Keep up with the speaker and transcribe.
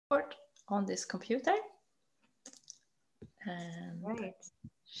record on this computer. And right.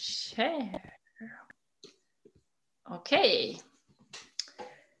 Share. Okay.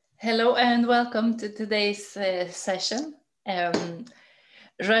 Hello and welcome to today's session.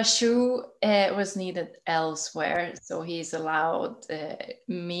 Rashu was needed elsewhere, so he's allowed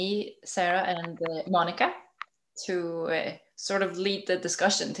me, Sarah, and Monica to sort of lead the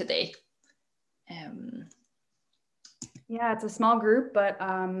discussion today. Yeah, it's a small group, but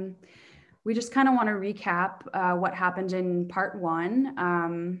we just kind of want to recap what happened in part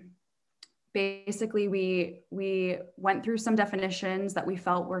one. Basically, we went through some definitions that we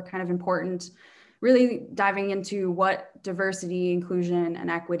felt were kind of important, really diving into what diversity, inclusion,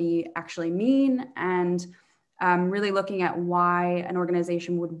 and equity actually mean, and really looking at why an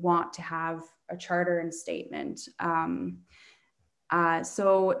organization would want to have a charter and statement.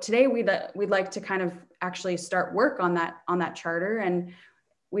 So today we'd like to kind of actually start work on that charter, and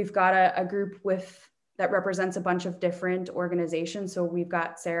we've got a group that represents a bunch of different organizations. So we've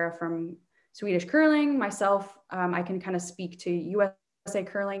got Sarah from Swedish Curling, myself, I can kind of speak to USA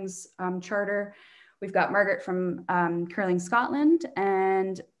Curling's charter. We've got Margaret from Curling Scotland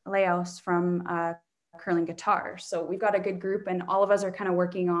and Leos from Curling Guitar. So we've got a good group, and all of us are kind of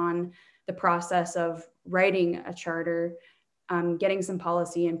working on the process of writing a charter, getting some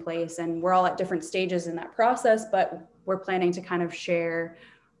policy in place, and we're all at different stages in that process, but we're planning to kind of share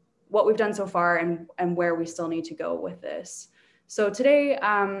what we've done so far and where we still need to go with this. So today,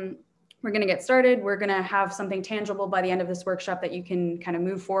 we're going to get started. We're going to have something tangible by the end of this workshop that you can kind of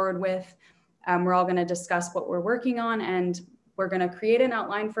move forward with. We're all going to discuss what we're working on, and we're going to create an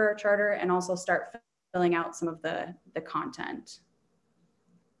outline for our charter and also start filling out some of the content.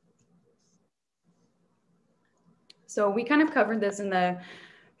 So we kind of covered this in the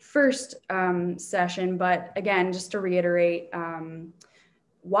first session, but again, just to reiterate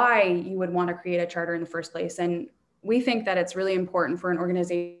why you would want to create a charter in the first place. And we think that it's really important for an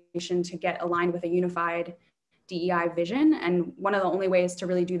organization to get aligned with a unified DEI vision. And one of the only ways to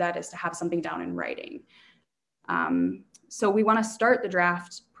really do that is to have something down in writing. So we want to start the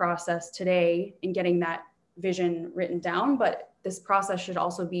draft process today in getting that vision written down, but this process should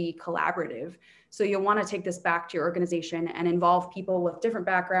also be collaborative. So you'll want to take this back to your organization and involve people with different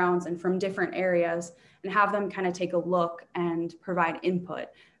backgrounds and from different areas and have them kind of take a look and provide input.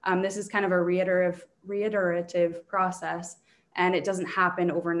 This is kind of a reiterative process, and it doesn't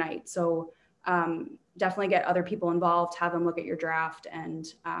happen overnight. So definitely get other people involved, have them look at your draft,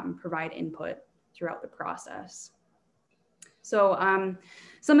 and provide input throughout the process. So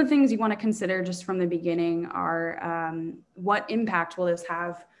some of the things you want to consider just from the beginning are what impact will this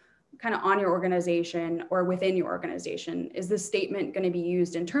have kind of on your organization or within your organization? Is this statement going to be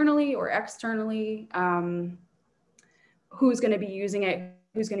used internally or externally? Who's going to be using it?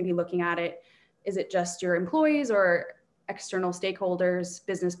 Who's going to be looking at it? Is it just your employees or external stakeholders,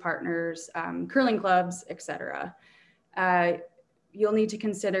 business partners, curling clubs, etc.? You'll need to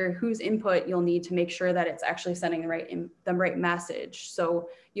consider whose input you'll need to make sure that it's actually sending the right message. So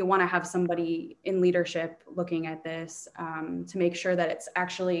you'll want to have somebody in leadership looking at this to make sure that it's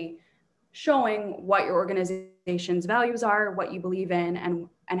actually showing what your organization's values are, what you believe in,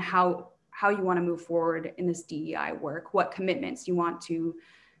 and how you want to move forward in this DEI work, what commitments you want to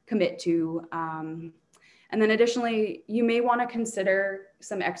commit to. And then additionally, you may want to consider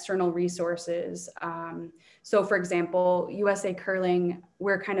some external resources. So for example, USA Curling,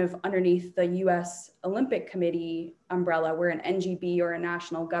 we're kind of underneath the US Olympic Committee umbrella. We're an NGB, or a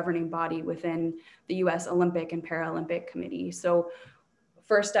national governing body within the US Olympic and Paralympic Committee. So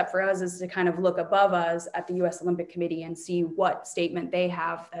first step for us is to kind of look above us at the US Olympic Committee and see what statement they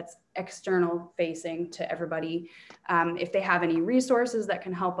have that's external facing to everybody. If they have any resources that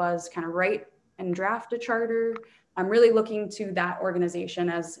can help us kind of write and draft a charter. I'm really looking to that organization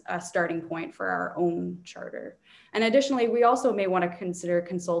as a starting point for our own charter. And additionally, we also may want to consider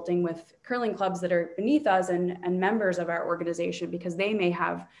consulting with curling clubs that are beneath us and members of our organization, because they may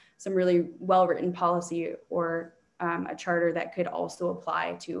have some really well-written policy or a charter that could also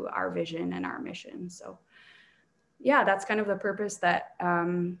apply to our vision and our mission. So yeah, that's kind of the purpose that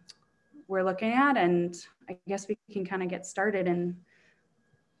we're looking at. And I guess we can kind of get started in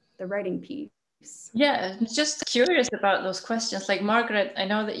the writing piece. Yeah, just curious about those questions. Like Margaret, I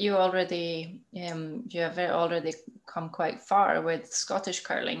know that you already you have already come quite far with Scottish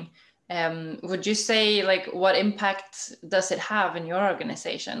curling. Would you say, like, what impact does it have in your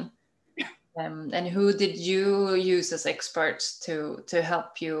organization? And who did you use as experts to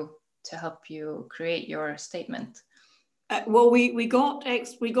help you create your statement? Well, we got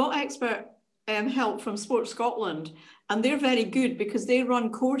expert help from Sports Scotland, and they're very good because they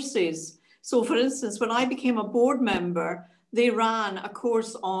run courses. So for instance, when I became a board member, they ran a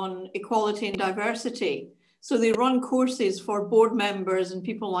course on equality and diversity. So they run courses for board members and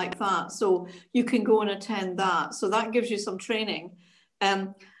people like that. So you can go and attend that. So that gives you some training.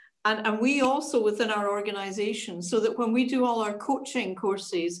 And we also within our organisation, so that when we do all our coaching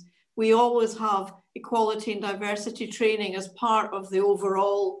courses, we always have equality and diversity training as part of the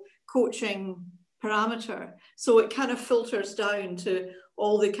overall coaching parameter. So it kind of filters down to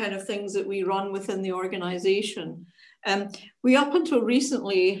all the kind of things that we run within the organisation. We up until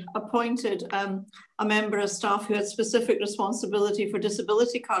recently appointed a member of staff who had specific responsibility for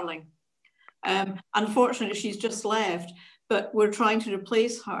disability curling. Unfortunately, she's just left, but we're trying to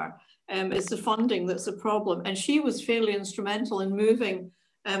replace her. It's the funding that's the problem. And she was fairly instrumental in moving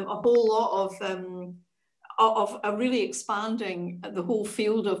a whole lot of really expanding the whole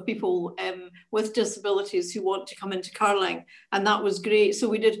field of people with disabilities who want to come into curling. And that was great. So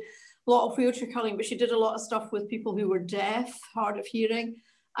we did a lot of wheelchair curling, but she did a lot of stuff with people who were deaf, hard of hearing,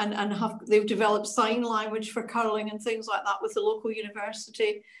 and they've developed sign language for curling and things like that with the local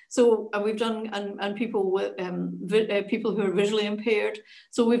university. So we've done, and people with people who are visually impaired.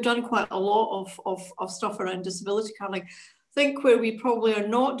 So we've done quite a lot of stuff around disability curling. I think where we probably are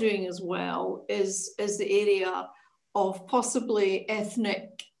not doing as well is the area of possibly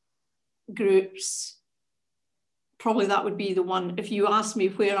ethnic groups. Probably that would be the one. If you ask me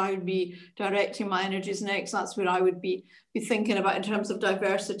where I would be directing my energies next, that's where I would be thinking about in terms of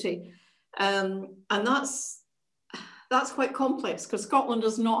diversity. And that's quite complex because Scotland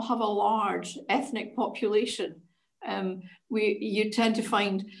does not have a large ethnic population. You tend to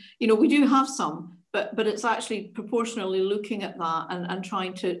find, we do have some, but it's actually proportionally looking at that and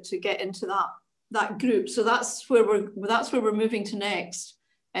trying to get into that group. So that's where we're moving to next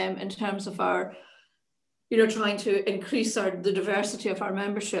in terms of our, trying to increase the diversity of our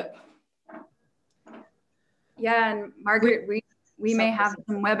membership. Yeah, and Margaret, we may have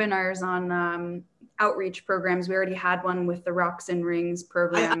some webinars on outreach programs. We already had one with the Rocks and Rings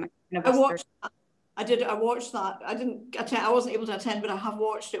program. I watched that. I watched that. I didn't attend, I wasn't able to attend, but I have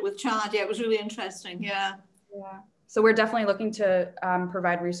watched it with Chad. Yeah, it was really interesting. Yeah. Yeah. So we're definitely looking to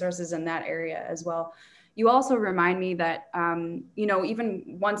provide resources in that area as well. You also remind me that,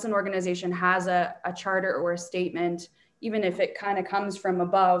 even once an organization has a charter or a statement, even if it kind of comes from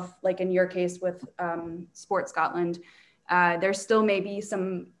above, like in your case with Sports Scotland, there still may be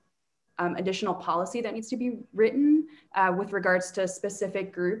some additional policy that needs to be written with regards to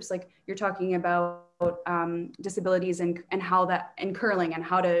specific groups. Like you're talking about disabilities and how that, and curling, and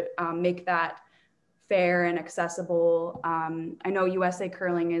how to make that fair and accessible. I know USA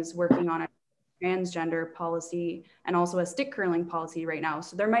Curling is working on a transgender policy and also a stick curling policy right now.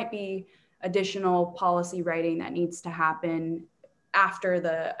 So there might be additional policy writing that needs to happen after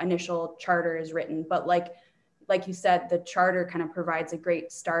the initial charter is written. But like you said, the charter kind of provides a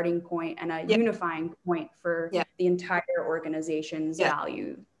great starting point and a unifying point for the entire organization's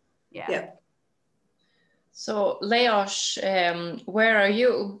value. Yeah. So Leos, where are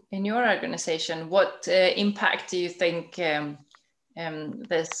you in your organization? What impact do you think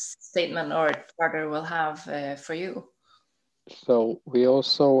this statement or charter will have for you? So we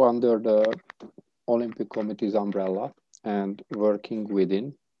also under the Olympic Committee's umbrella and working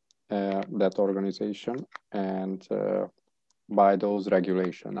within that organization and by those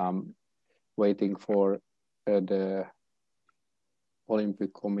regulations. I'm waiting for the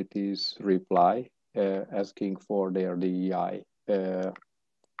Olympic Committee's reply asking for their DEI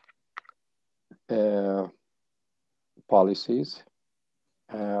policies.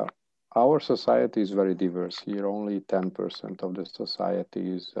 Our society is very diverse here. Only 10% of the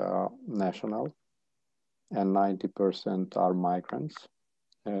society is national and 90% are migrants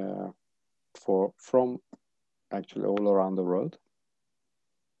from actually all around the world.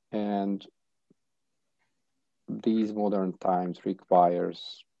 And these modern times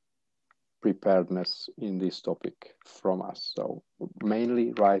requires preparedness in this topic from us. So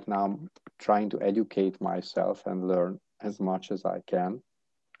mainly right now, I'm trying to educate myself and learn as much as I can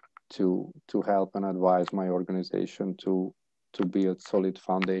to help and advise my organization to build solid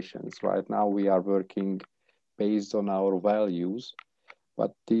foundations. Right now, we are working based on our values,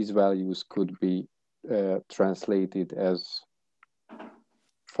 but these values could be translated as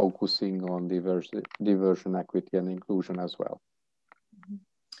focusing on diversion, equity, and inclusion as well.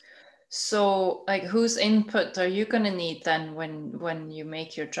 So, like, whose input are you going to need then when you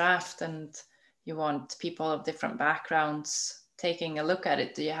make your draft and you want people of different backgrounds taking a look at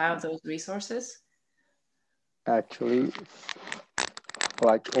it? Do you have those resources? Actually,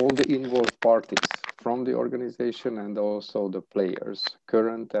 like all the involved parties from the organization and also the players,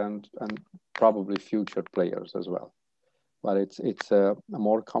 current and probably future players as well. But it's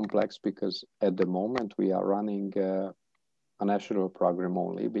more complex because at the moment we are running a national program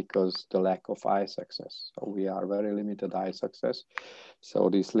only because the lack of ICE access. So we are very limited ICE access. So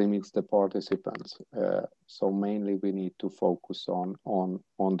this limits the participants. So mainly we need to focus on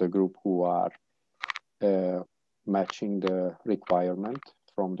the group who are matching the requirement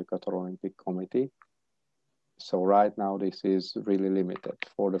from the Qatar Olympic Committee. So right now this is really limited.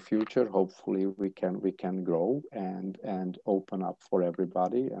 For the future, hopefully we can grow and open up for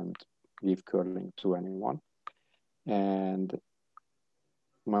everybody and give curling to anyone. And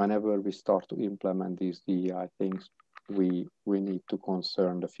whenever we start to implement these DEI things, we need to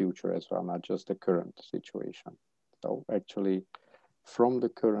concern the future as well, not just the current situation. So actually, from the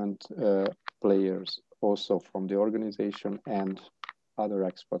current players, also from the organization and other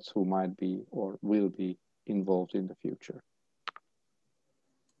experts who might be or will be involved in the future.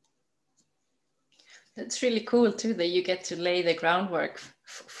 That's really cool too, that you get to lay the groundwork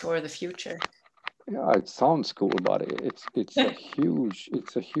for the future. Yeah, it sounds cool, but it's a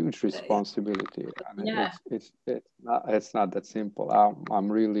huge responsibility, and yeah. it's not that simple.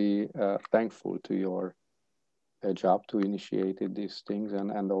 I'm really thankful to your job to initiate these things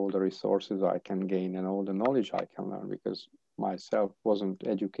and all the resources I can gain and all the knowledge I can learn, because myself wasn't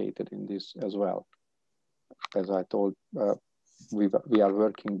educated in this as well. As I told, we are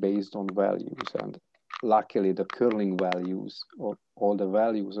working based on values, and luckily the curling values, or all the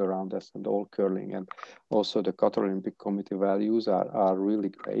values around us and all curling, and also the Qatar Olympic Committee values are really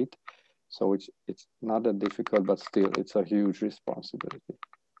great. So it's not that difficult, but still it's a huge responsibility.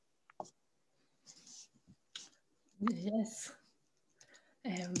 Yes.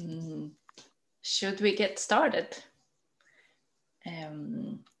 Should we get started?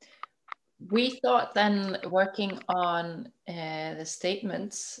 We thought then, working on the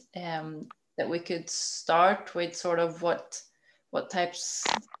statements, that we could start with sort of what types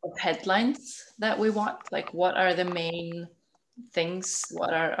of headlines that we want, like what are the main things,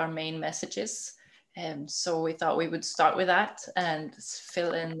 what are our main messages. So we thought we would start with that and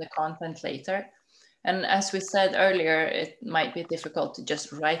fill in the content later. And as we said earlier, it might be difficult to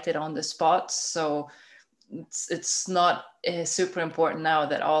just write it on the spot. So it's not super important now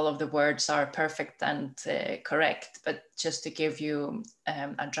that all of the words are perfect and correct, but just to give you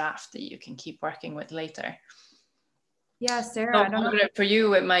a draft that you can keep working with later. Yeah, Sarah, So, I don't know. For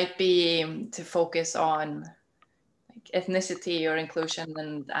you, it might be to focus on like ethnicity or inclusion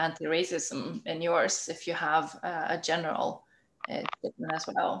and anti-racism in yours, if you have a general statement as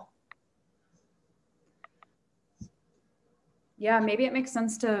well. Yeah, maybe it makes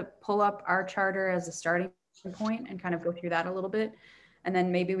sense to pull up our charter as a starting point and kind of go through that a little bit. And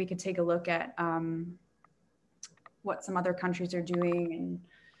then maybe we could take a look at what some other countries are doing and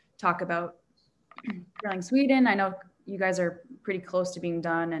talk about curling Sweden. I know you guys are pretty close to being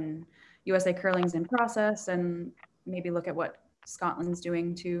done, and USA curling's in process, and maybe look at what Scotland's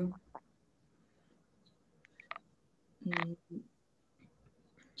doing too.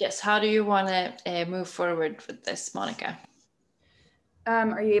 Yes, how do you want to move forward with this, Monica?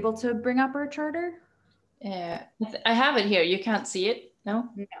 Are you able to bring up our charter? I have it here. You can't see it? No?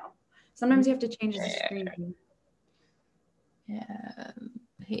 No. Sometimes you have to change the screen.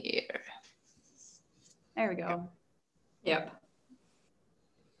 Here. There we go. Yep.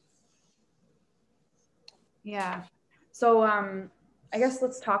 Yeah. So I guess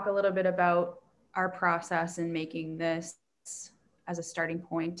let's talk a little bit about our process in making this as a starting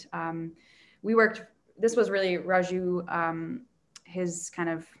point. This was really Raju, his kind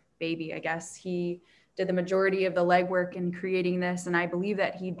of baby, I guess. He did the majority of the legwork in creating this, and I believe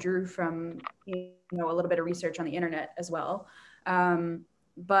that he drew from a little bit of research on the internet as well.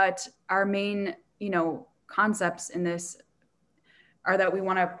 But our main concepts in this are that we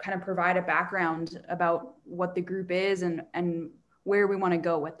want to kind of provide a background about what the group is and where we want to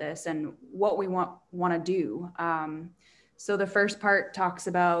go with this and what we want to do. So the first part talks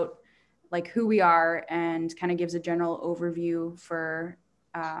about like who we are and kind of gives a general overview for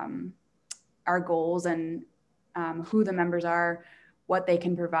our goals and who the members are, what they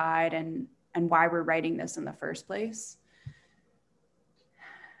can provide, and why we're writing this in the first place.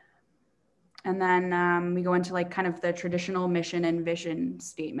 And then we go into like kind of the traditional mission and vision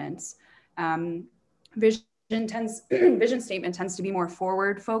statements. Vision statement tends to be more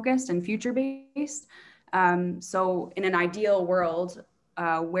forward focused and future based. So in an ideal world,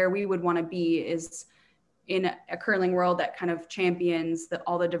 where we would want to be is in a curling world that kind of champions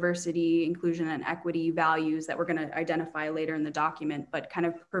all the diversity, inclusion, and equity values that we're going to identify later in the document, but kind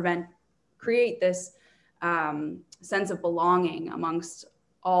of create this sense of belonging amongst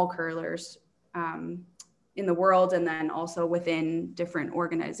all curlers in the world, and then also within different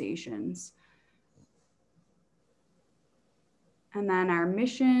organizations. And then our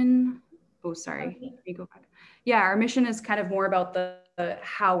mission, oh, sorry, let me go back. Yeah, our mission is kind of more about the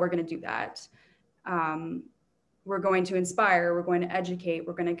how we're going to do that. We're going to inspire, we're going to educate,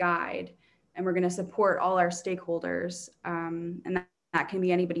 we're going to guide, and we're going to support all our stakeholders. And that can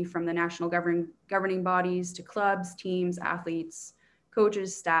be anybody from the national governing bodies to clubs, teams, athletes,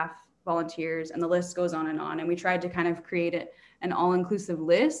 coaches, staff, volunteers, and the list goes on. And we tried to kind of create an all-inclusive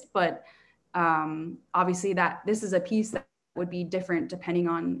list, but obviously that this is a piece that would be different depending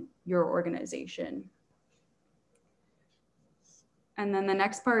on your organization. And then the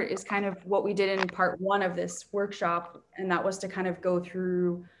next part is kind of what we did in part one of this workshop, and that was to kind of go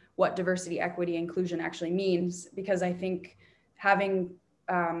through what diversity, equity, inclusion actually means, because I think having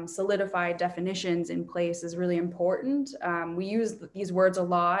solidified definitions in place is really important. We use these words a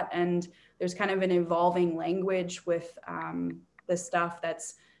lot, and there's kind of an evolving language with this stuff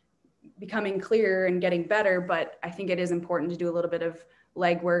that's becoming clearer and getting better, but I think it is important to do a little bit of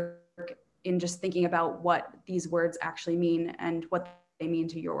legwork in just thinking about what these words actually mean and what they mean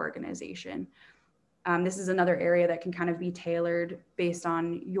to your organization. This is another area that can kind of be tailored based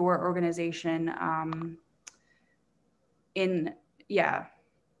on your organization.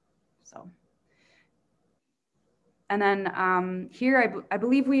 So. And then here, I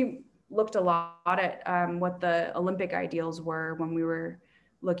believe we looked a lot at what the Olympic ideals were when we were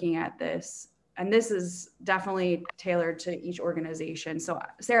looking at this. And this is definitely tailored to each organization. So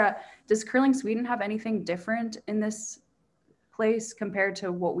Sarah, does Curling Sweden have anything different in this place compared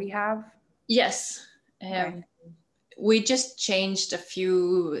to what we have? Yes. Okay. We just changed a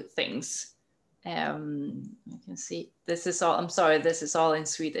few things. I can see this is all, I'm sorry, this is all in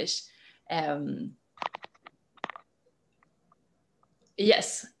Swedish.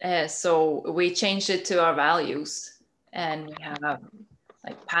 Yes, so we changed it to our values, and we have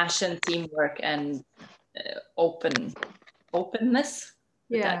like passion, teamwork, and openness.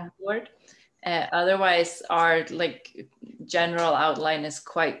 Yeah. That word. Otherwise, our like general outline is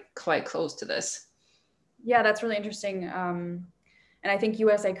quite close to this. Yeah, that's really interesting. And I think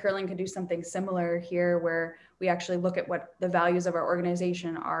USA Curling could do something similar here, where we actually look at what the values of our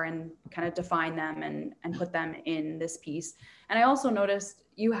organization are and kind of define them and put them in this piece. And I also noticed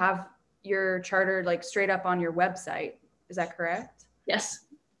you have your charter like straight up on your website. Is that correct? Yes.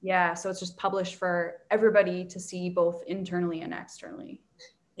 Yeah, so it's just published for everybody to see both internally and externally.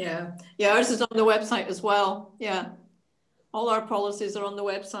 Yeah, ours is on the website as well. Yeah, all our policies are on the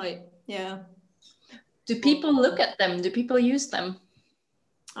website. Yeah. Do people look at them? Do people use them?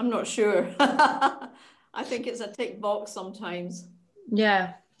 I'm not sure. I think it's a tick box sometimes.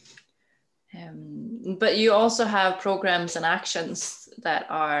 Yeah. But you also have programs and actions that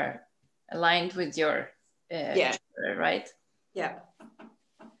are aligned with your charter, right? Yeah.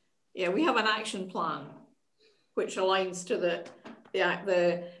 Yeah, we have an action plan which aligns to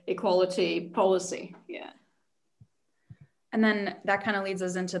the equality policy. Yeah. And then that kind of leads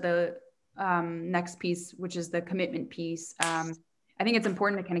us into the next piece, which is the commitment piece. I think it's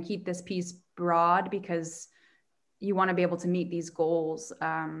important to kind of keep this piece broad, because you want to be able to meet these goals,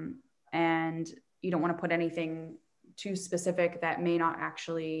 and you don't want to put anything too specific that may not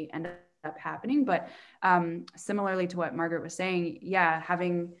actually end up happening. But similarly to what Margaret was saying, yeah,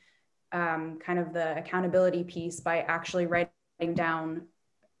 having kind of the accountability piece by actually writing down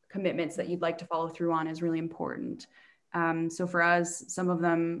commitments that you'd like to follow through on is really important. So for us, some of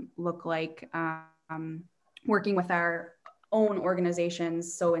them look like working with our own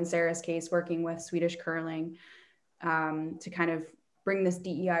organizations. So in Sarah's case, working with Swedish Curling to kind of bring this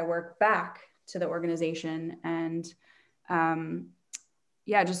DEI work back to the organization, and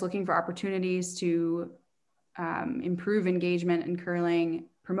yeah, just looking for opportunities to improve engagement in curling,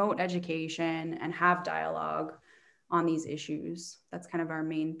 promote education, and have dialogue on these issues. That's kind of our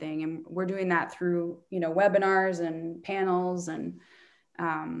main thing. And we're doing that through, webinars and panels and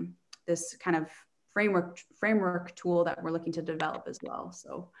this kind of framework tool that we're looking to develop as well.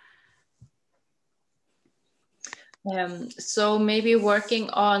 So maybe working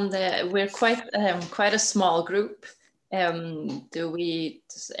on we're quite a small group.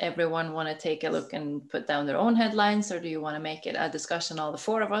 Does everyone want to take a look and put down their own headlines, or do you want to make it a discussion, all the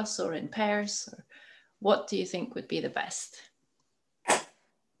four of us, or in pairs? Or what do you think would be the best?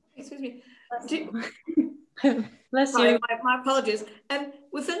 Excuse me. Bless Sorry, you. my apologies.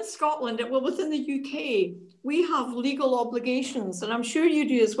 Within Scotland, well, within the UK, we have legal obligations, and I'm sure you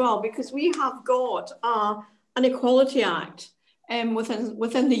do as well, because we have got an Equality Act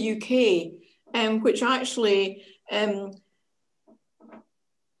within the UK, which actually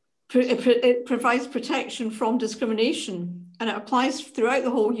it provides protection from discrimination, and it applies throughout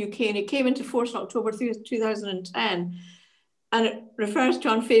the whole UK, and it came into force in October 2010. And it refers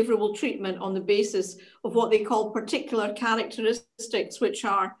to unfavourable treatment on the basis of what they call particular characteristics, which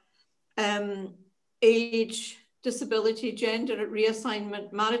are age, disability, gender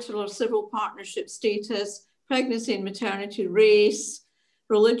reassignment, marital or civil partnership status, pregnancy and maternity, race,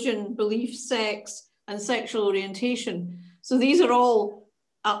 religion, belief, sex, and sexual orientation. So these are all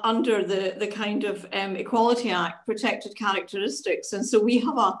under the kind of Equality Act protected characteristics. And so we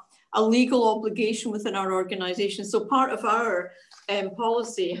have a legal obligation within our organisation. So part of our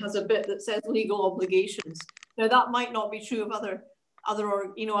policy has a bit that says legal obligations. Now that might not be true of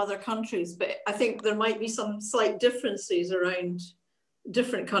other countries, but I think there might be some slight differences around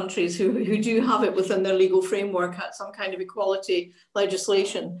different countries who do have it within their legal framework at some kind of equality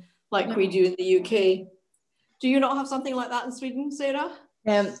legislation like we do in the UK. Do you not have something like that in Sweden, Sarah?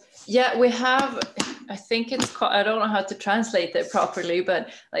 Yeah, we have, I think it's called, I don't know how to translate it properly,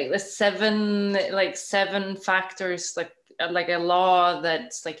 but like the seven factors, like a law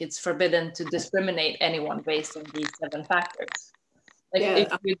that's like it's forbidden to discriminate anyone based on these 7 factors. Like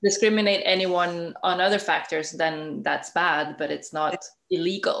if you discriminate anyone on other factors, then that's bad, but it's not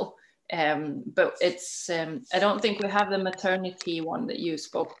illegal. But it's, I don't think we have the maternity one that you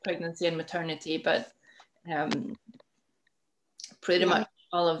spoke, pregnancy and maternity, but pretty much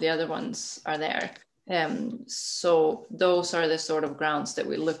all of the other ones are there. So those are the sort of grounds that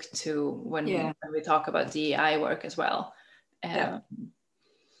we look to when we talk about DEI work as well.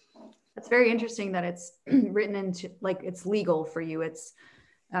 It's very interesting that it's written into, like, it's legal for you. It's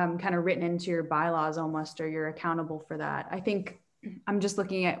kind of written into your bylaws almost, or you're accountable for that. I think I'm just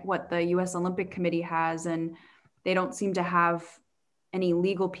looking at what the US Olympic Committee has, and they don't seem to have any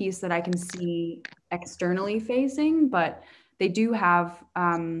legal piece that I can see externally facing, but they do have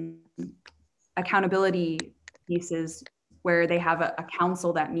accountability pieces where they have a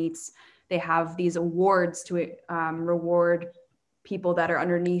council that meets. They have these awards to reward people that are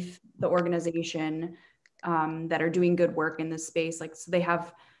underneath the organization that are doing good work in this space. Like, so they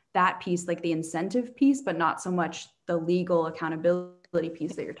have that piece, like the incentive piece, but not so much the legal accountability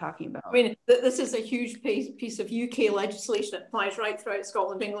piece that you're talking about. I mean, this is a huge piece of UK legislation that applies right throughout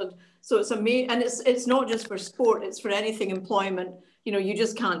Scotland, England. So it's amazing, and it's not just for sport; it's for anything employment. You know, you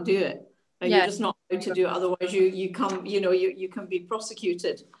just can't do it. You're just not allowed to do it. Otherwise, you can be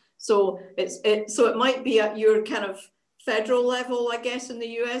prosecuted. So it might be at your kind of federal level, I guess, in the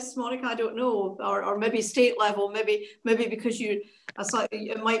US, Monica. I don't know, or maybe state level. Maybe because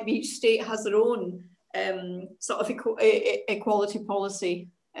it might be each state has their own sort of equality policy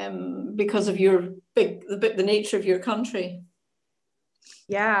because of the nature of your country.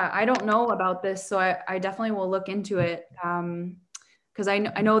 Yeah, I don't know about this, so I definitely will look into it, because I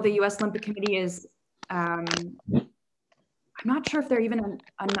know the US Olympic Committee is, I'm not sure if they're even,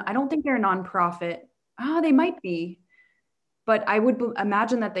 I don't think they're a nonprofit. They might be, but I would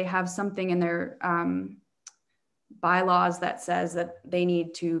imagine that they have something in their bylaws that says that they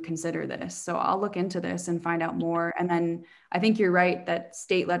need to consider this. So I'll look into this and find out more. And then I think you're right that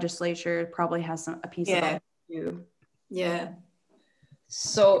state legislature probably has a piece of that too. Yeah.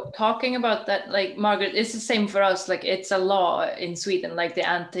 So talking about that, like, Margaret, it's the same for us. Like, it's a law in Sweden, like the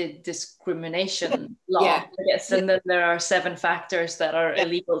anti-discrimination law, I guess. And then there are 7 factors that are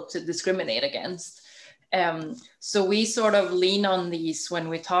illegal to discriminate against. So we sort of lean on these when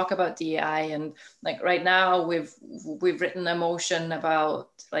we talk about DEI, and like right now we've written a motion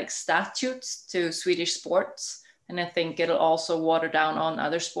about like statutes to Swedish sports, and I think it'll also water down on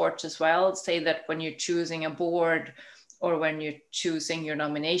other sports as well. Say that when you're choosing a board or when you're choosing your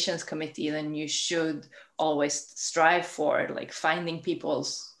nominations committee, then you should always strive for like finding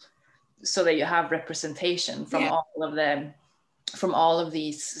people's, so that you have representation from all of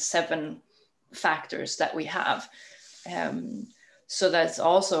these 7 factors that we have. So that's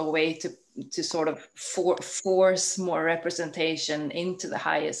also a way to sort of force more representation into the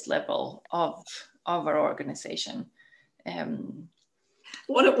highest level of our organization.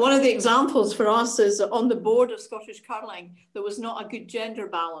 One of the examples for us is on the board of Scottish Curling, there was not a good gender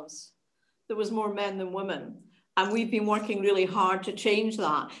balance. There was more men than women. And we've been working really hard to change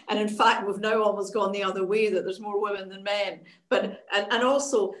that. And in fact, we've now almost gone the other way, that there's more women than men. But and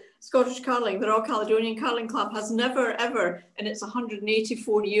also, Scottish Curling, the Royal Caledonian Curling Club, has never ever, in its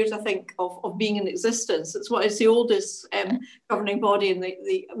 184 years, I think, of being in existence, it's the oldest governing body in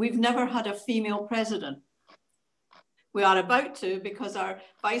we've never had a female president. We are about to, because our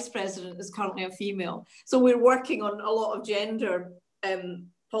vice president is currently a female. So we're working on a lot of gender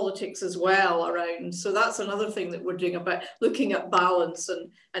politics as well around. So that's another thing that we're doing, about looking at balance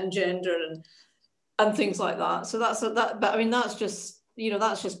and gender and things like that. So but I mean, that's just,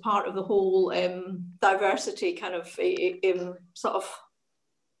 that's just part of the whole diversity kind of sort of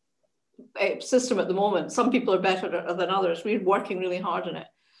system at the moment. Some people are better than others. We're working really hard on it,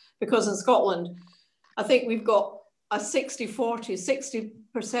 because in Scotland, I think we've got a 60-40,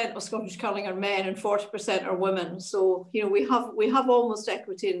 60% of Scottish curling are men and 40% are women. So, we have almost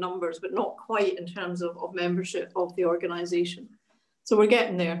equity in numbers, but not quite in terms of membership of the organisation. So we're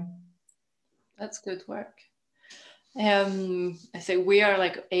getting there. That's good work. I think we are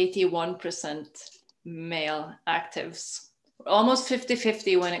like 81% male actives, almost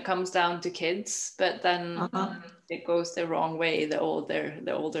 50-50 when it comes down to kids, but then it goes the wrong way the older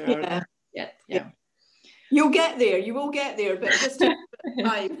yeah. Yeah. You'll get there, you will get there, but it just takes a bit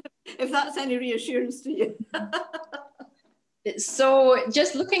of time, if that's any reassurance to you. So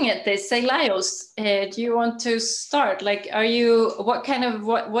just looking at this, say, Laios, do you want to start? Like,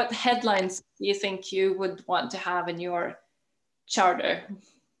 what headlines do you think you would want to have in your charter?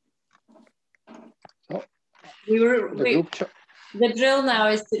 The drill now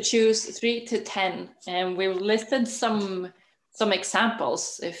is to choose 3 to 10, and we've listed some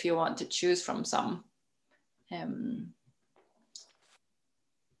examples if you want to choose from some.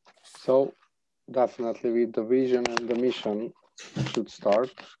 So definitely with the vision and the mission should start.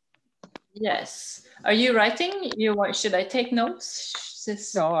 Yes. Are you writing? Should I take notes?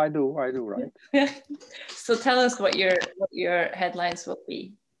 No, I do write. So tell us what your headlines will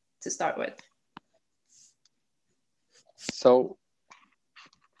be to start with. So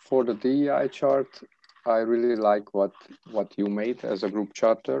for the DEI chart, I really like what you made as a group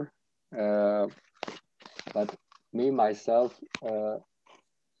charter. But myself,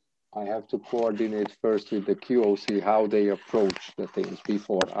 I have to coordinate first with the QOC how they approach the things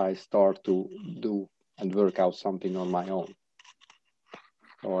before I start to do and work out something on my own.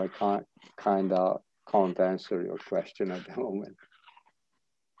 So I can't answer your question at the moment.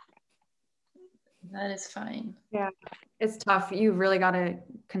 That is fine. Yeah, it's tough. You've really got to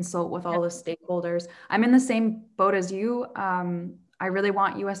consult with all the stakeholders. I'm in the same boat as you. I really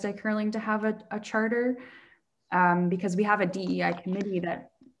want USA Curling to have a charter because we have a DEI committee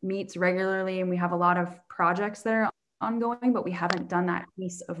that meets regularly and we have a lot of projects that are ongoing, but we haven't done that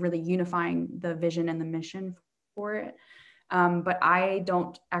piece of really unifying the vision and the mission for it. But I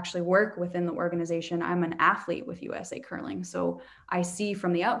don't actually work within the organization. I'm an athlete with USA Curling. So I see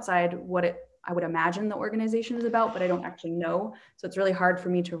from the outside what I would imagine the organization is about, but I don't actually know. So it's really hard for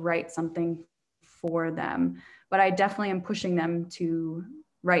me to write something for them, but I definitely am pushing them to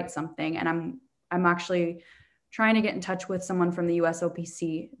write something. And I'm actually trying to get in touch with someone from the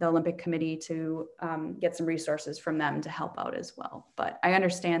USOPC, the Olympic Committee, to get some resources from them to help out as well. But I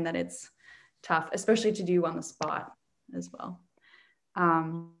understand that it's tough, especially to do on the spot as well.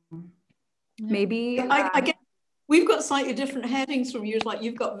 Maybe I guess we've got slightly different headings from yours. Like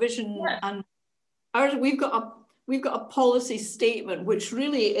you've got vision, and ours we've got a policy statement, which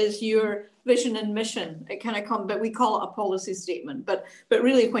really is your vision and mission. It kind of comes, but we call it a policy statement. But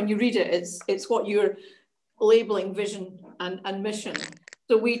really, when you read it, it's what you're labeling vision and mission.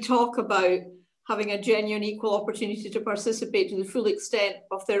 So we talk about having a genuine equal opportunity to participate to the full extent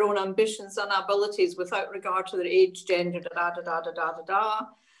of their own ambitions and abilities without regard to their age, gender,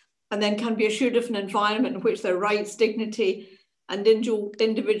 and then can be assured of an environment in which their rights, dignity, and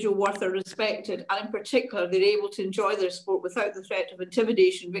individual worth are respected, and in particular, they're able to enjoy their sport without the threat of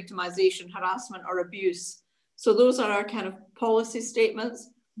intimidation, victimization, harassment, or abuse. So those are our kind of policy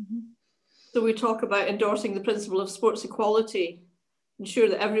statements. Mm-hmm. So we talk about endorsing the principle of sports equality, ensure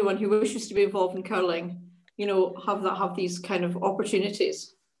that everyone who wishes to be involved in curling, have these kind of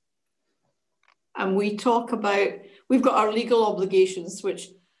opportunities. And we talk about, we've got our legal obligations, which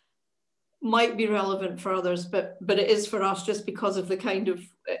might be relevant for others, but it is for us just because of the kind of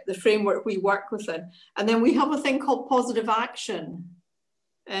the framework we work within. And then we have a thing called positive action.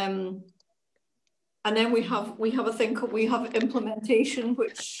 And then we have a thing called, we have implementation,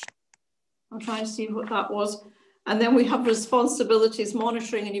 which I'm trying to see what that was. And then we have responsibilities,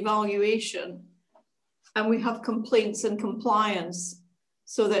 monitoring and evaluation. And we have complaints and compliance.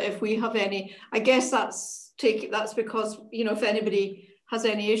 So that if we have any, I guess that's because, if anybody has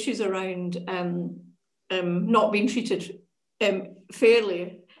any issues around not being treated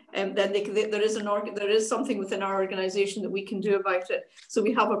fairly then there is something within our organisation that we can do about it. So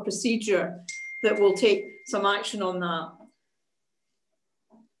we have a procedure that will take some action on that.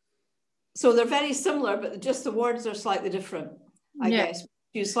 So they're very similar, but just the words are slightly different, I guess.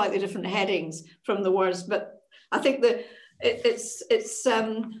 Use slightly different headings from the words, but I think that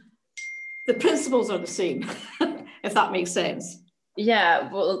the principles are the same, if that makes sense. Yeah,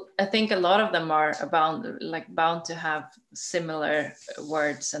 well, I think a lot of them are bound to have similar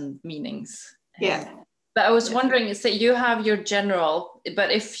words and meanings. Yeah. But I was wondering, so you have your general,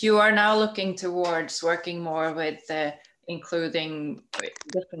 but if you are now looking towards working more with including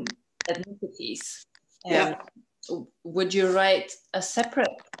different ethnicities, would you write a separate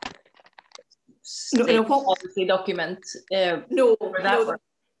policy document? No,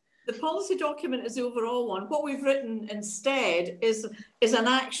 the policy document is the overall one. What we've written instead is an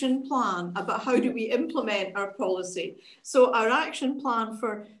action plan about how do we implement our policy. So our action plan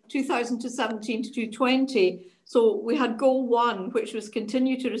for 2017 to 2020, so we had goal 1, which was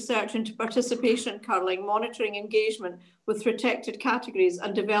continue to research into participation in curling, monitoring engagement with protected categories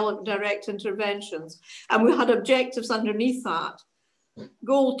and develop direct interventions. And we had objectives underneath that.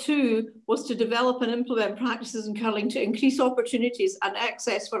 Goal 2 was to develop and implement practices in curling to increase opportunities and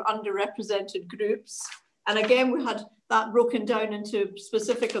access for underrepresented groups. And again, we had that broken down into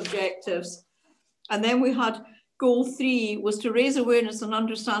specific objectives. And then we had goal 3 was to raise awareness and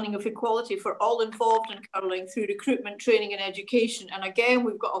understanding of equality for all involved in curling through recruitment, training and education. And again,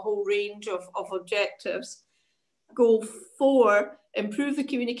 we've got a whole range of objectives. Goal 4, improve the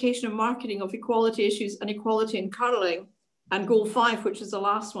communication and marketing of equality issues and equality in curling. And goal 5, which is the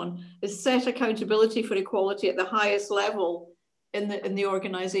last one, is set accountability for equality at the highest level in the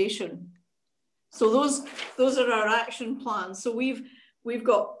organisation. So those are our action plans. So we've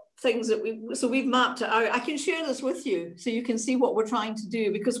got things that we've mapped it out. I can share this with you so you can see what we're trying to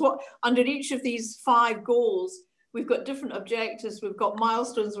do, because under each of these 5 goals, we've got different objectives, we've got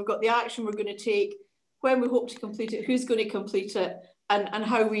milestones, we've got the action we're going to take, when we hope to complete it, who's going to complete it, and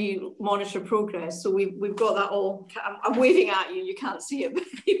how we monitor progress. So we've got that all. I'm waving at you, you can't see it.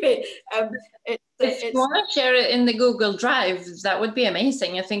 If you want to share it in the Google Drive, that would be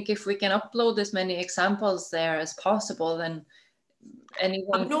amazing. I think if we can upload as many examples there as possible, then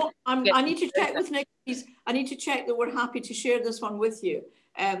anyone... I need to check with Nick. I need to check that we're happy to share this one with you.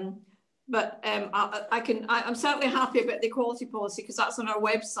 I'm certainly happy about the equality policy because that's on our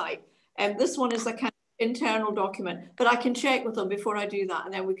website. This one is a kind of internal document, but I can check with them before I do that,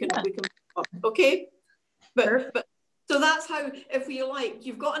 and then we can okay. But so that's how, if you like,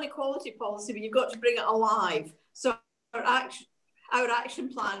 you've got an equality policy, but you've got to bring it alive. So our action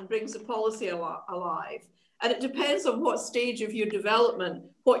plan brings the policy alive, and it depends on what stage of your development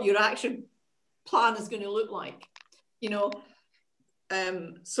what your action plan is going to look like, you know.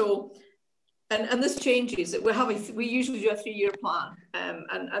 So and this changes. We usually do a 3-year plan,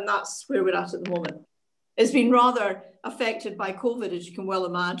 and that's where we're at the moment. It's been rather affected by COVID, as you can well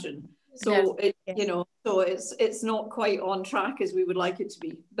imagine. So it's not quite on track as we would like it to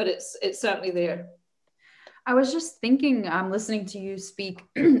be, but it's certainly there. I was just thinking, listening to you speak,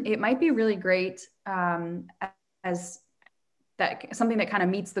 it might be really great as that something that kind of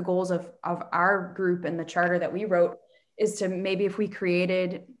meets the goals of our group and the charter that we wrote is to maybe if we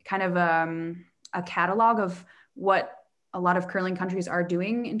created kind of a catalog of what a lot of curling countries are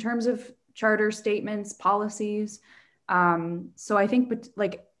doing in terms of charter statements, policies. So I think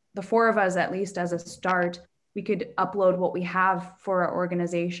like the 4 of us, at least as a start, we could upload what we have for our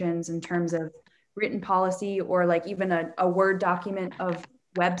organizations in terms of written policy or like even a Word document of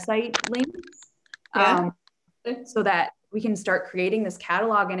website links, so that we can start creating this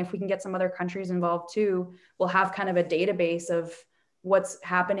catalog. And if we can get some other countries involved too, we'll have kind of a database of what's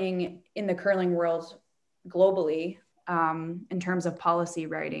happening in the curling world globally in terms of policy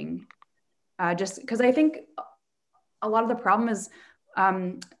writing. Just because I think a lot of the problem is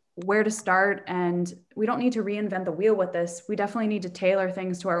where to start, and we don't need to reinvent the wheel with this. We definitely need to tailor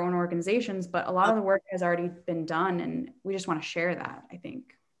things to our own organizations, but a lot of the work has already been done and we just want to share that, I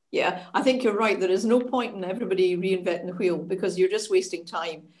think. Yeah, I think you're right. There is no point in everybody reinventing the wheel because you're just wasting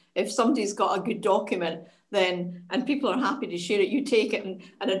time. If somebody's got a good document, then, and people are happy to share it, you take it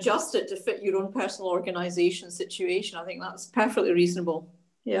and adjust it to fit your own personal organization situation. I think that's perfectly reasonable.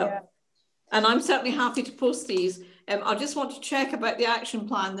 Yeah. And I'm certainly happy to post these. I just want to check about the action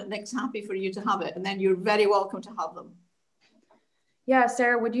plan that Nick's happy for you to have it, and then you're very welcome to have them. Yeah,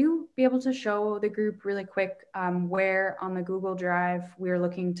 Sarah, would you be able to show the group really quick where on the Google Drive we're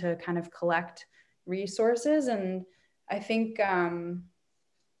looking to kind of collect resources? And I think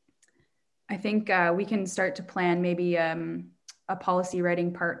we can start to plan maybe a a policy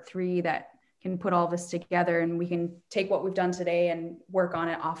writing part 3 that can put all this together, and we can take what we've done today and work on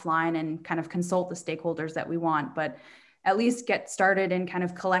it offline and kind of consult the stakeholders that we want, but at least get started in kind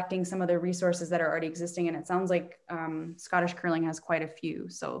of collecting some of the resources that are already existing. And it sounds like Scottish Curling has quite a few.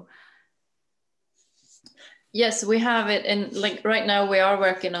 So yes, we have it. And like right now we are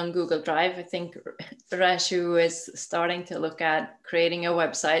working on Google Drive. I think Rashu is starting to look at creating a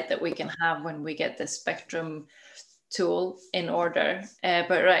website that we can have when we get the Spectrum tool in order.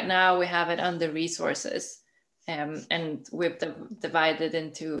 But right now we have it under resources, and we've divided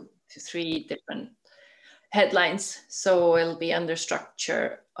into 3 different headlines. So it'll be under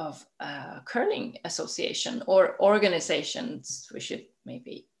structure of curling association or organizations. We should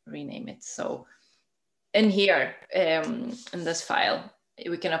maybe rename it. So in here, in this file,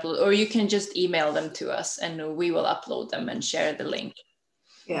 we can upload, or you can just email them to us and we will upload them and share the link.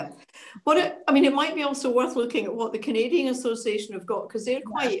 Yeah. I mean, it might be also worth looking at what the Canadian Association have got, because they're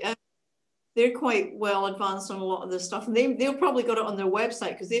quite well advanced on a lot of this stuff, and they'll probably got it on their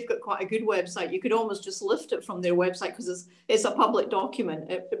website, because they've got quite a good website. You could almost just lift it from their website, because it's a public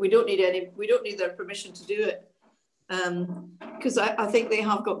document. We don't need their permission to do it, because I think they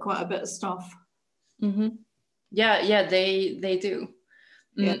have got quite a bit of stuff. Mm-hmm. Yeah, they do.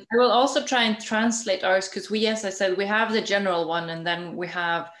 Yeah. I will also try and translate ours, because as I said, we have the general one, and then we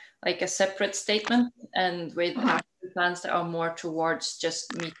have like a separate statement, and with action plans that are more towards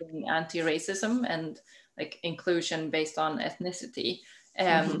just meeting anti-racism and like inclusion based on ethnicity.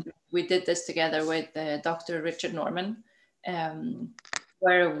 We did this together with Dr. Richard Norman,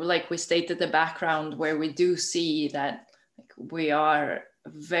 where like we stated the background, where we do see that like, we are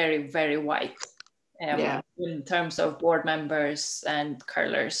very, very white. In terms of board members and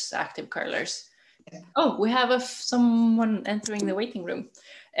curlers, active curlers. Oh, we have someone entering the waiting room.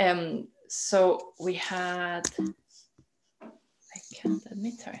 So we had, I can't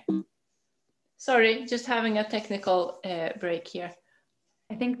admit her. Sorry, just having a technical break here.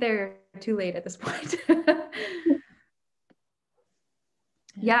 I think they're too late at this point.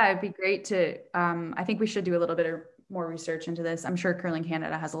 Yeah, it'd be great to, I think we should do a little bit of more research into this. I'm sure Curling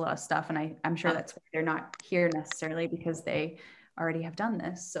Canada has a lot of stuff, and I'm sure that's why they're not here necessarily, because they already have done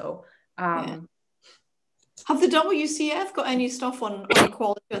this. So have the WCF got any stuff on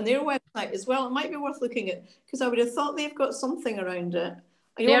equality on their website as well? It might be worth looking at, because I would have thought they've got something around it.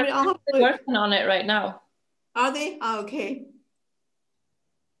 They're working on it right now. Are they? Okay.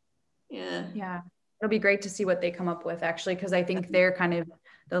 Yeah, it'll be great to see what they come up with, actually, because I think they're kind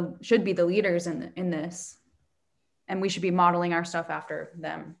of should be the leaders in this. And we should be modeling our stuff after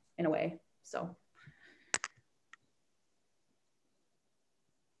them in a way. So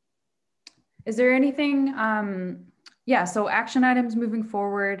is there anything, so action items moving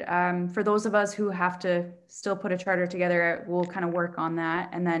forward. For those of us who have to still put a charter together, we'll kind of work on that.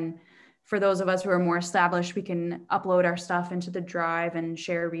 And then for those of us who are more established, we can upload our stuff into the drive and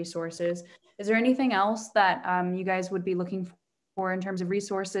share resources. Is there anything else that you guys would be looking for in terms of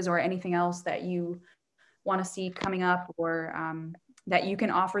resources, or anything else that you want to see coming up, or that you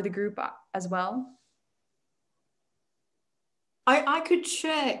can offer the group as well? I could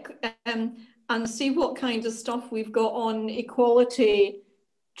check and see what kind of stuff we've got on equality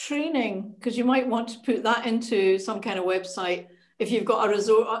training, because you might want to put that into some kind of website if you've got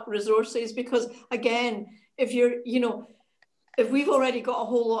a resources, because again, if we've already got a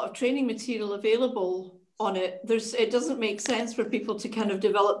whole lot of training material available on it, it doesn't make sense for people to kind of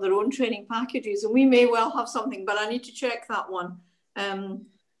develop their own training packages, and we may well have something, but I need to check that one.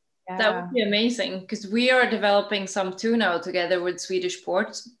 That would be amazing, because we are developing some too now together with Swedish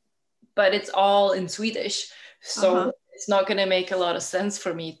Ports, but it's all in Swedish, so it's not going to make a lot of sense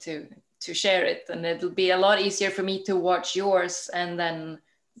for me to share it, and it'll be a lot easier for me to watch yours and then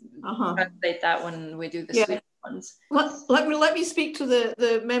translate that when we do the Swedish ones. Let me speak to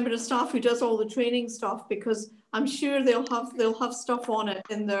the member of staff who does all the training stuff, because I'm sure they'll have stuff on it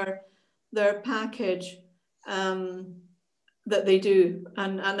in their package that they do,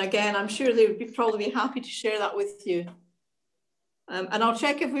 and again, I'm sure they would probably be happy to share that with you. And I'll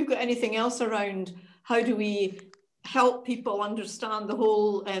check if we've got anything else around how do we help people understand the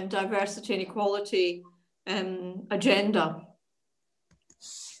whole diversity and equality agenda.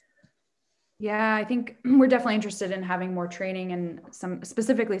 Yeah, I think we're definitely interested in having more training, and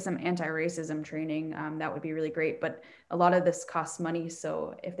specifically some anti-racism training. That would be really great, but a lot of this costs money.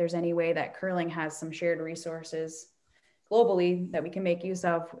 So if there's any way that curling has some shared resources globally that we can make use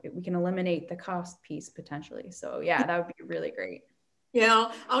of, we can eliminate the cost piece potentially. So yeah, that would be really great.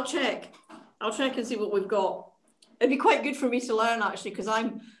 Yeah, I'll check and see what we've got. It'd be quite good for me to learn, actually, because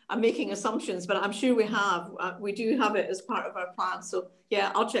I'm making assumptions, but I'm sure we do have it as part of our plan. So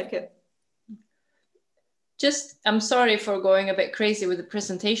yeah, I'll check it. I'm sorry for going a bit crazy with the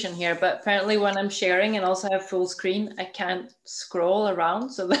presentation here, but apparently when I'm sharing and also have full screen, I can't scroll around.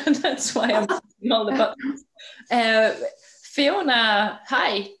 So that's why I'm pressing all the buttons. Fiona,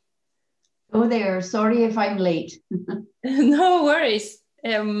 hi. Oh there, sorry if I'm late. No worries.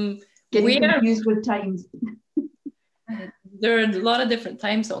 Getting confused with times. There are a lot of different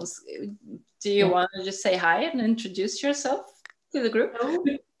time zones. Do you want to just say hi and introduce yourself to the group? Hello.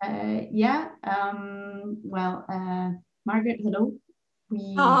 Margaret, hello.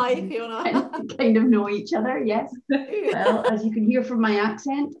 Hi, Fiona. kind of know each other, yes. Well, as you can hear from my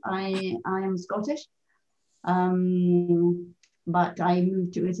accent, I am Scottish. But I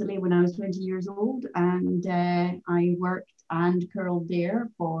moved to Italy when I was 20 years old, and I worked and curled there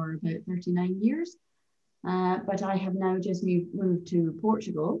for about 39 years. But I have now just moved to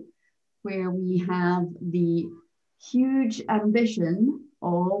Portugal, where we have the huge ambition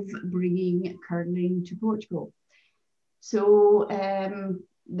of bringing curling to Portugal. So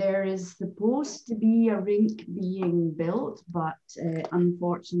there is supposed to be a rink being built, but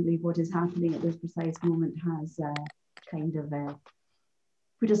unfortunately what is happening at this precise moment has kind of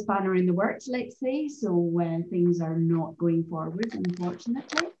put a spanner in the works, let's say. So things are not going forward,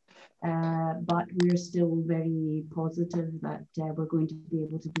 unfortunately. But we're still very positive that we're going to be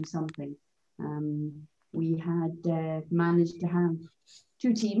able to do something. We had managed to have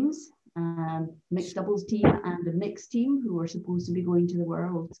two teams, mixed doubles team and a mixed team, who were supposed to be going to the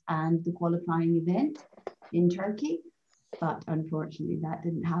Worlds and the qualifying event in Turkey. But unfortunately that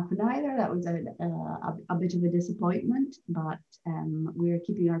didn't happen either. That was a bit of a disappointment, but we're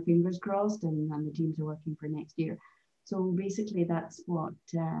keeping our fingers crossed, and the teams are working for next year. So basically that's what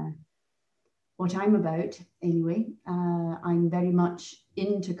I'm about anyway. I'm very much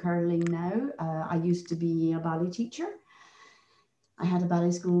into curling now. I used to be a ballet teacher. I had a ballet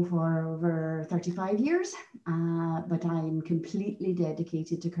school for over 35 years, but I'm completely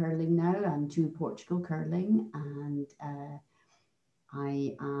dedicated to curling now and to Portugal curling. And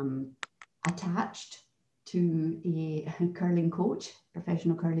I am attached to a curling coach,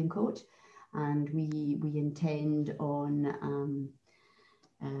 professional curling coach. And we intend on,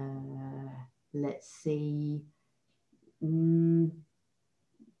 let's say,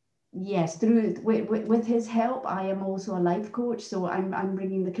 yes, with his help, I am also a life coach. So I'm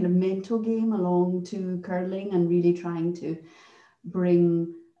bringing the kind of mental game along to curling and really trying to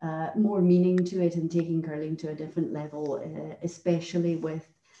bring more meaning to it and taking curling to a different level, especially with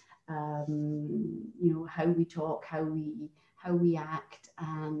you know, how we talk, how we act,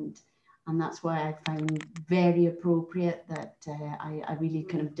 and that's why I found very appropriate that I really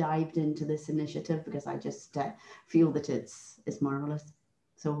kind of dived into this initiative, because I just feel that it's marvelous.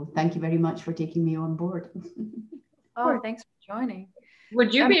 So thank you very much for taking me on board. Oh, thanks for joining.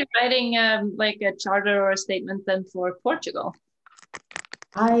 Would you be writing like a charter or a statement then for Portugal?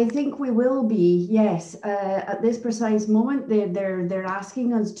 I think we will be, yes. At this precise moment, they're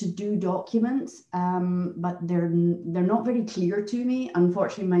asking us to do documents, but they're not very clear to me.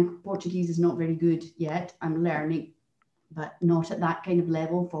 Unfortunately, my Portuguese is not very good yet. I'm learning, but not at that kind of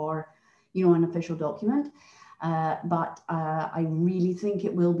level for, you know, an official document. But I really think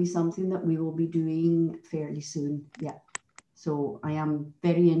it will be something that we will be doing fairly soon. Yeah. So I am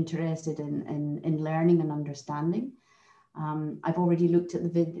very interested in learning and understanding. I've already looked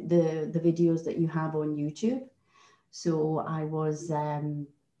at the videos that you have on YouTube. So I was,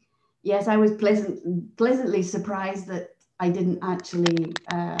 yes, I was pleasantly surprised that I didn't actually,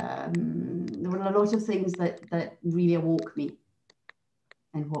 there were a lot of things that really awoke me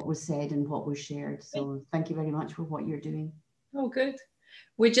and what was said and what was shared. So thank you very much for what you're doing. Oh, good.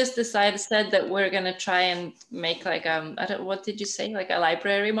 We just said that we're going to try and make like, I don't, what did you say? Like a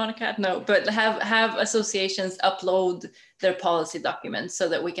library, Monica? No, but have associations upload their policy documents so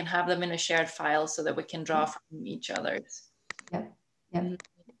that we can have them in a shared file so that we can draw from each other's. Yep. Yep.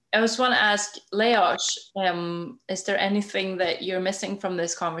 I just want to ask Leos, is there anything that you're missing from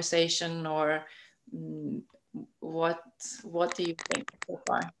this conversation, or what do you think so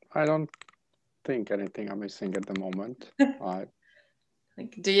far? I don't think anything I'm missing at the moment.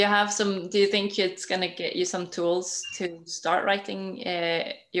 Do you think it's going to get you some tools to start writing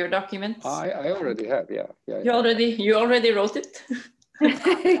your documents? I already have, yeah. You already wrote it?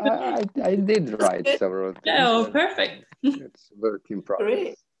 I did write several things. Oh, perfect. It's a work in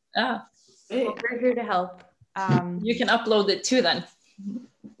progress. Ah, well, we're here to help. You can upload it too then.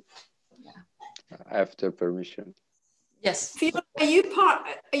 After permission. Yes. Fiona, are you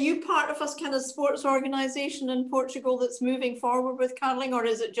part of a kind of sports organisation in Portugal that's moving forward with curling, or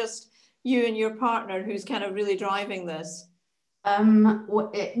is it just you and your partner who's kind of really driving this?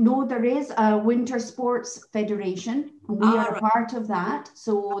 No, there is a winter sports federation. We are right. part of that.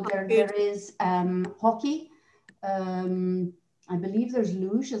 So there is hockey. I believe there's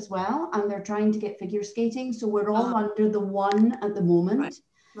luge as well, and they're trying to get figure skating. So we're all under the one at the moment.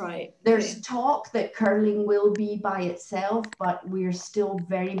 Right. There's talk that curling will be by itself, but we're still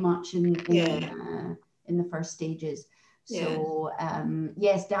very much in the first stages. So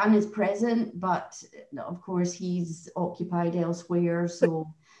yes, Dan is present, but of course he's occupied elsewhere. So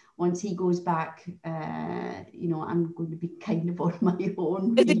once he goes back, you know, I'm going to be kind of on my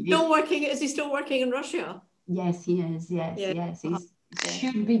own. Is he still working? Is he still working in Russia? Yes, he is. Yes. He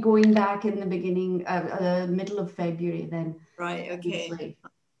should be going back in the beginning, middle of February. Then, right? Okay.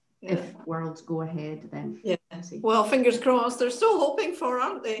 If worlds go ahead, then well, fingers crossed. They're still hoping for,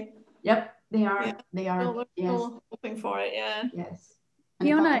 aren't they? Yep, they are. Yeah. They are. Still hoping for it. Yeah. Yes.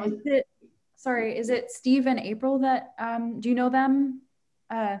 Fiona, is it Steve and April that do you know them?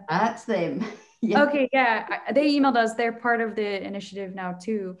 That's them. Okay, yeah. They emailed us. They're part of the initiative now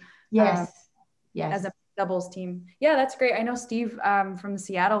too. Yes. As a doubles team. Yeah, that's great. I know Steve from the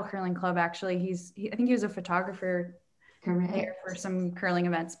Seattle Curling Club. Actually, I think he was a photographer. Correct. For some curling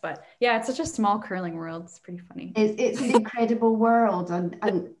events, but yeah, it's such a small curling world. It's pretty funny. It's an incredible world, and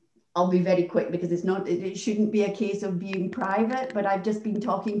I'll be very quick because it shouldn't be a case of being private, but I've just been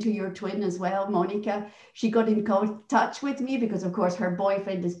talking to your twin as well, Monica. She got in touch with me because of course her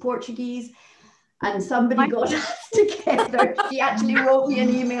boyfriend is Portuguese, and somebody got us together. She actually wrote me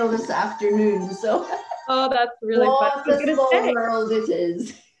an email this afternoon. So that's really fun. What a small world it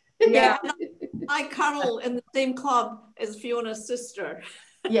is. Yeah. I curl in the same club as Fiona's sister.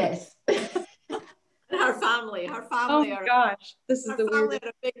 Yes. Her family. Oh my gosh, this is the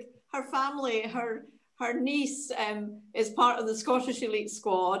weirdest. Her niece is part of the Scottish elite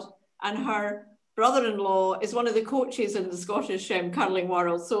squad, and her brother-in-law is one of the coaches in the Scottish curling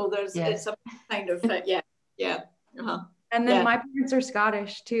world. So it's a kind of And then my parents are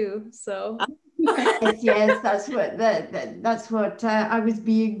Scottish too, so. Yes, that's what I was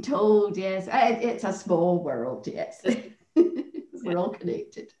being told. Yes, it's a small world. Yes, we're all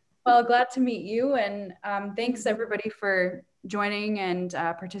connected. Well, glad to meet you, and thanks everybody for joining and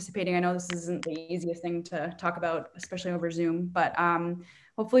participating. I know this isn't the easiest thing to talk about, especially over Zoom, but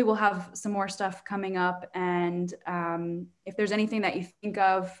hopefully we'll have some more stuff coming up. And if there's anything that you think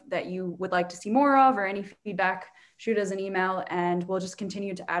of that you would like to see more of, or any feedback, shoot us an email, and we'll just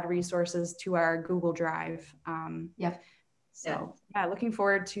continue to add resources to our Google Drive. So looking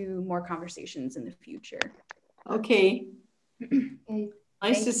forward to more conversations in the future. Okay.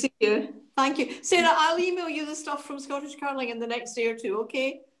 Nice to see you. Thank you. Sarah, I'll email you the stuff from Scottish Curling in the next day or two,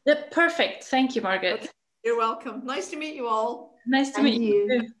 okay? Yep, perfect. Thank you, Margaret. Okay. You're welcome. Nice to meet you all. Nice to meet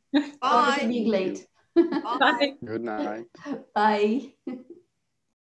you. Bye. Being late. Bye. Good night. Bye.